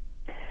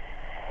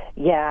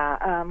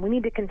 Yeah, we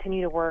need to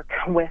continue to work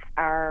with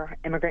our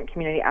immigrant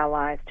community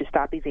allies to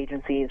stop these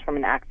agencies from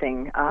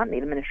enacting the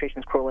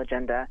administration's cruel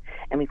agenda,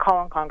 and we call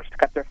on Congress to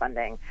cut their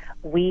funding.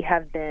 We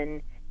have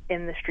been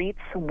in the streets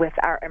with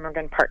our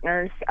immigrant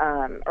partners.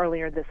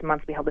 Earlier this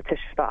month, we held a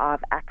Tisha B'Av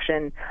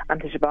action.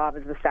 Tisha B'Av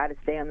is the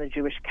saddest day on the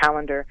Jewish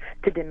calendar,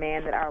 to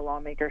demand that our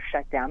lawmakers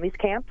shut down these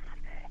camps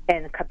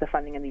and cut the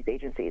funding of these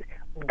agencies.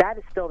 That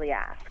is still the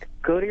ask.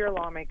 Go to your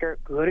lawmaker,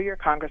 go to your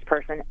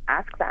congressperson,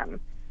 ask them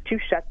to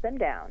shut them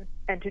down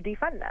and to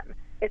defund them.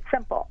 It's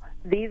simple.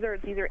 These are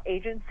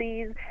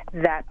agencies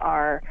that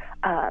are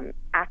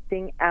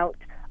acting out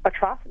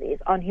atrocities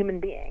on human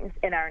beings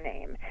in our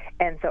name.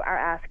 And so our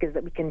ask is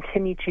that we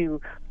continue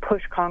to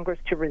push Congress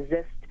to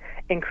resist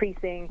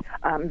increasing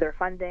their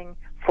funding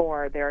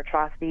for their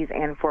atrocities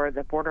and for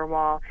the border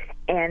wall.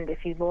 And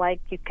if you'd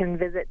like, you can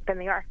visit Ben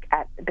the Ark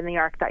at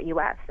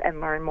bentheark.us and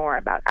learn more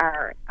about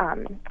our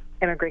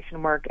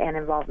immigration work and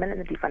involvement in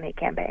the Defund Hate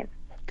campaign.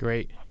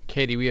 Great.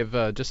 Katie, we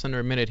have just under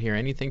a minute here.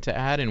 Anything to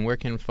add, and where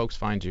can folks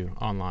find you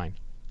online?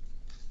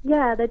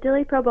 Yeah, the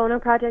Dilly Pro Bono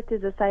Project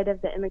is a site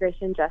of the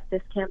Immigration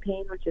Justice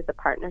Campaign, which is a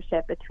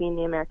partnership between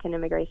the American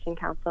Immigration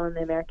Council and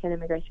the American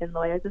Immigration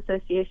Lawyers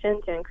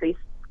Association to increase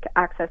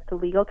access to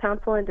legal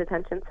counsel in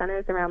detention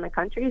centers around the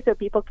country. So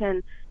people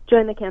can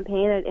join the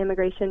campaign at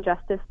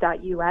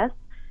immigrationjustice.us,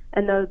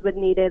 and those with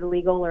needed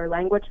legal or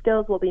language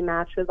skills will be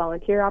matched with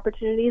volunteer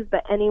opportunities,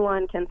 but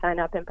anyone can sign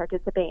up and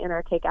participate in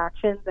or take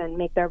actions and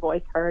make their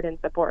voice heard in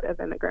support of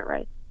immigrant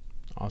rights.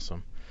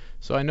 Awesome.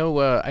 So I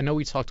know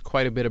we talked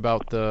quite a bit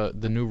about the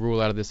new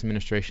rule out of this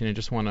administration, and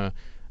just want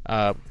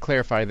to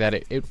clarify that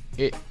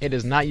it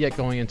is not yet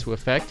going into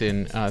effect,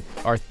 and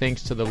our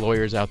thanks to the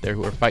lawyers out there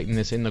who are fighting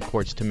this in the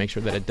courts to make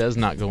sure that it does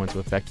not go into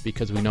effect,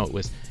 because we know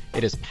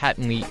it is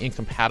patently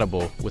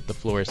incompatible with the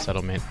Flores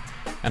settlement.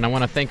 And I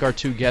want to thank our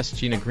two guests,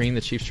 Gina Green,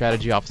 the Chief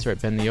Strategy Officer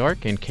at Ben the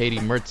Ark, and Katie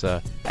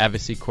Mertza,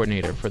 Advocacy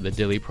Coordinator for the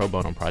Dilly Pro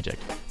Bono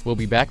Project. We'll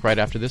be back right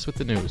after this with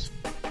the news.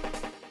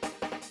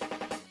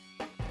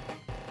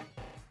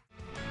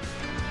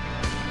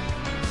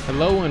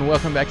 Hello and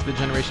welcome back to the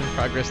Generation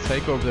Progress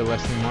Takeover, the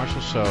Leslie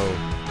Marshall Show.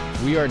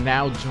 We are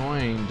now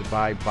joined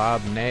by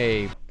Bob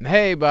Ney.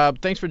 Hey, Bob,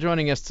 thanks for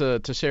joining us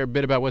to share a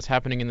bit about what's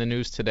happening in the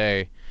news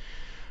today.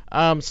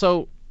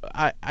 So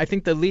I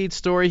think the lead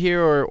story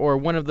here, or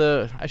one of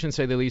the, I shouldn't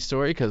say the lead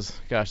story because,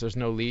 gosh, there's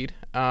no lead.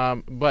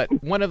 But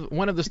one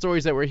of the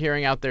stories that we're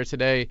hearing out there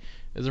today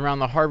is around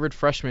the Harvard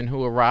freshman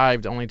who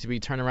arrived only to be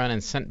turned around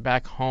and sent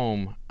back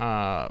home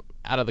out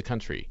of the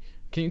country.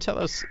 Can you tell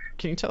us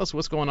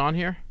what's going on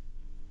here?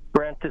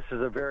 Brent, this is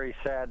a very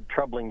sad,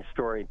 troubling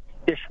story.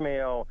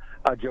 Ishmael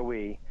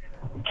Ajoui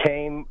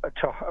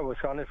was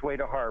on his way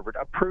to Harvard,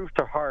 approved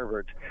to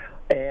Harvard,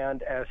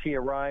 and as he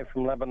arrived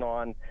from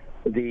Lebanon,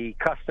 the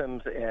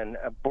Customs and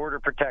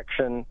Border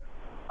Protection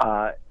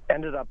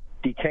ended up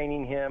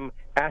detaining him,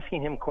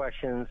 asking him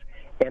questions,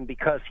 and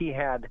because he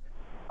had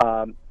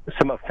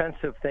some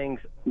offensive things,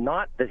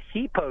 not that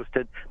he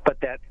posted, but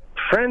that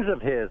friends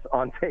of his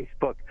on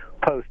Facebook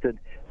posted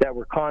that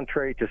were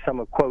contrary to some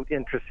of, quote,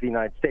 interests of the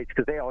United States,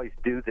 because they always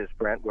do this,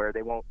 Brent, where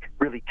they won't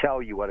really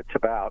tell you what it's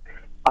about.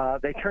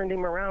 They turned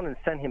him around and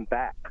sent him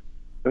back.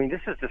 I mean,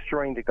 this is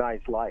destroying the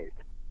guy's life.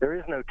 There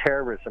is no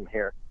terrorism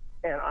here.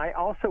 And I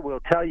also will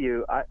tell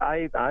you,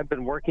 I've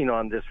been working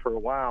on this for a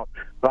while,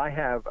 but I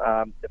have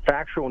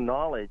factual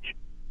knowledge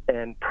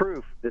and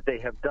proof that they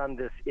have done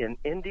this in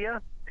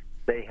India.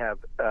 They have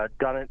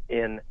done it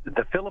in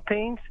the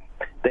Philippines.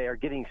 They are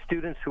getting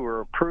students who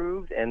are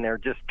approved, and they're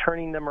just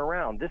turning them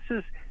around. This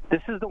is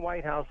the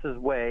White House's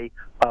way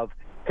of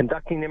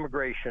conducting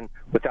immigration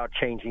without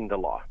changing the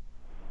law.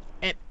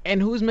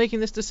 And who's making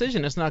this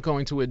decision? It's not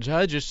going to a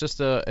judge. It's just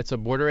a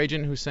border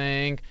agent who's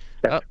saying,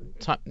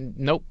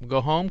 nope, go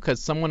home, because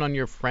someone on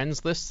your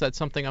friends list said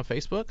something on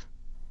Facebook?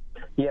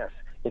 Yes.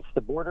 It's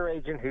the border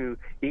agent who,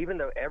 even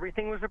though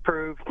everything was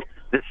approved,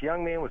 this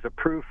young man was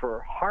approved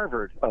for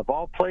Harvard, of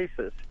all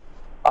places,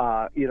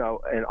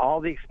 and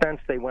all the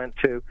expense they went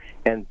to,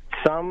 and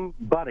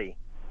somebody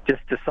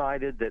just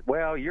decided that,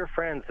 well, your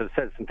friends have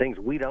said some things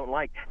we don't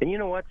like. And you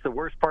know what's the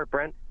worst part,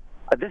 Brent?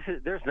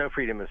 There's no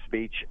freedom of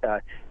speech.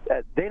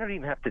 They don't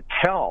even have to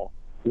tell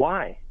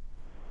why.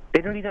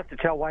 They don't even have to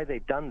tell why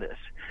they've done this.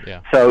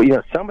 Yeah. So,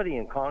 somebody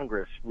in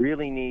Congress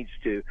really needs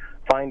to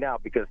find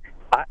out, because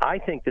I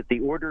think that the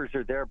orders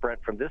are there,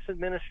 Brent, from this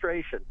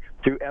administration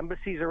through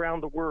embassies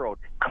around the world.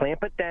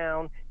 Clamp it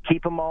down,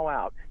 keep them all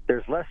out.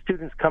 There's less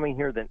students coming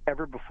here than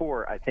ever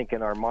before, I think,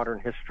 in our modern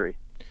history.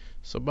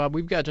 So, Bob,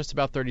 we've got just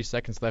about 30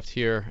 seconds left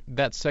here.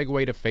 That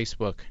segue to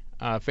Facebook.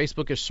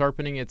 Facebook is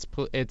sharpening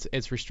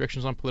its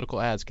restrictions on political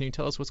ads. Can you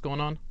tell us what's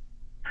going on?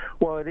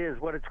 Well, it is.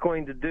 What it's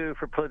going to do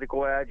for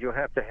political ads, you'll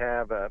have to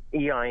have a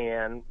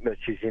EIN, which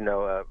is,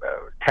 a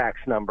tax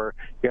number.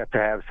 You have to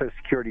have Social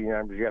Security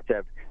numbers. You have to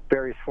have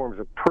various forms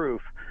of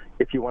proof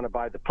if you want to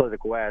buy the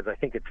political ads. I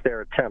think it's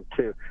their attempt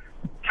to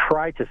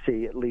try to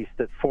see at least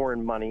that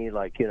foreign money,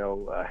 like,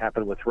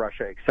 happened with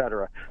Russia, et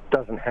cetera,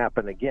 doesn't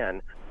happen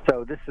again.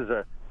 So this is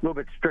a little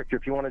bit stricter.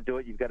 If you want to do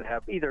it, you've got to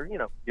have either,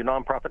 your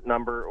nonprofit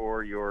number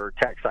or your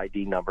tax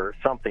ID number,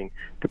 something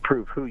to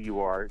prove who you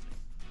are.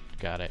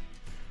 Got it.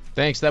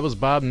 Thanks. That was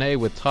Bob Ney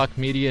with Talk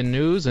Media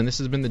News, and this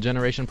has been the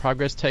Generation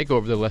Progress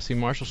Takeover, the Leslie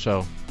Marshall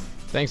Show.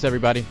 Thanks,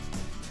 everybody.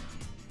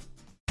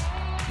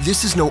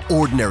 This is no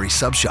ordinary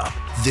sub shop.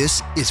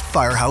 This is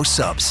Firehouse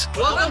Subs.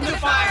 Welcome to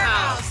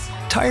Firehouse.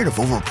 Tired of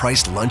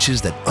overpriced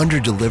lunches that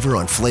underdeliver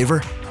on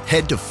flavor?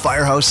 Head to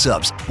Firehouse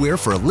Subs, where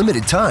for a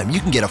limited time you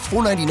can get a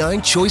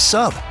 $4.99 choice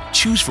sub.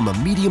 Choose from a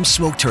medium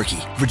smoked turkey,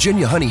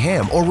 Virginia honey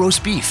ham, or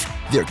roast beef.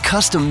 They're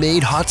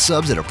custom-made hot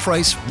subs at a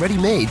price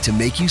ready-made to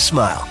make you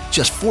smile.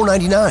 Just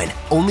 $4.99,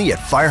 only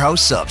at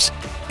Firehouse Subs.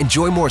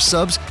 Enjoy more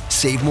subs,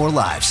 save more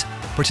lives.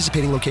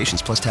 Participating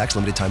locations plus tax,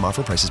 limited time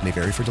offer. Prices may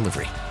vary for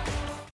delivery.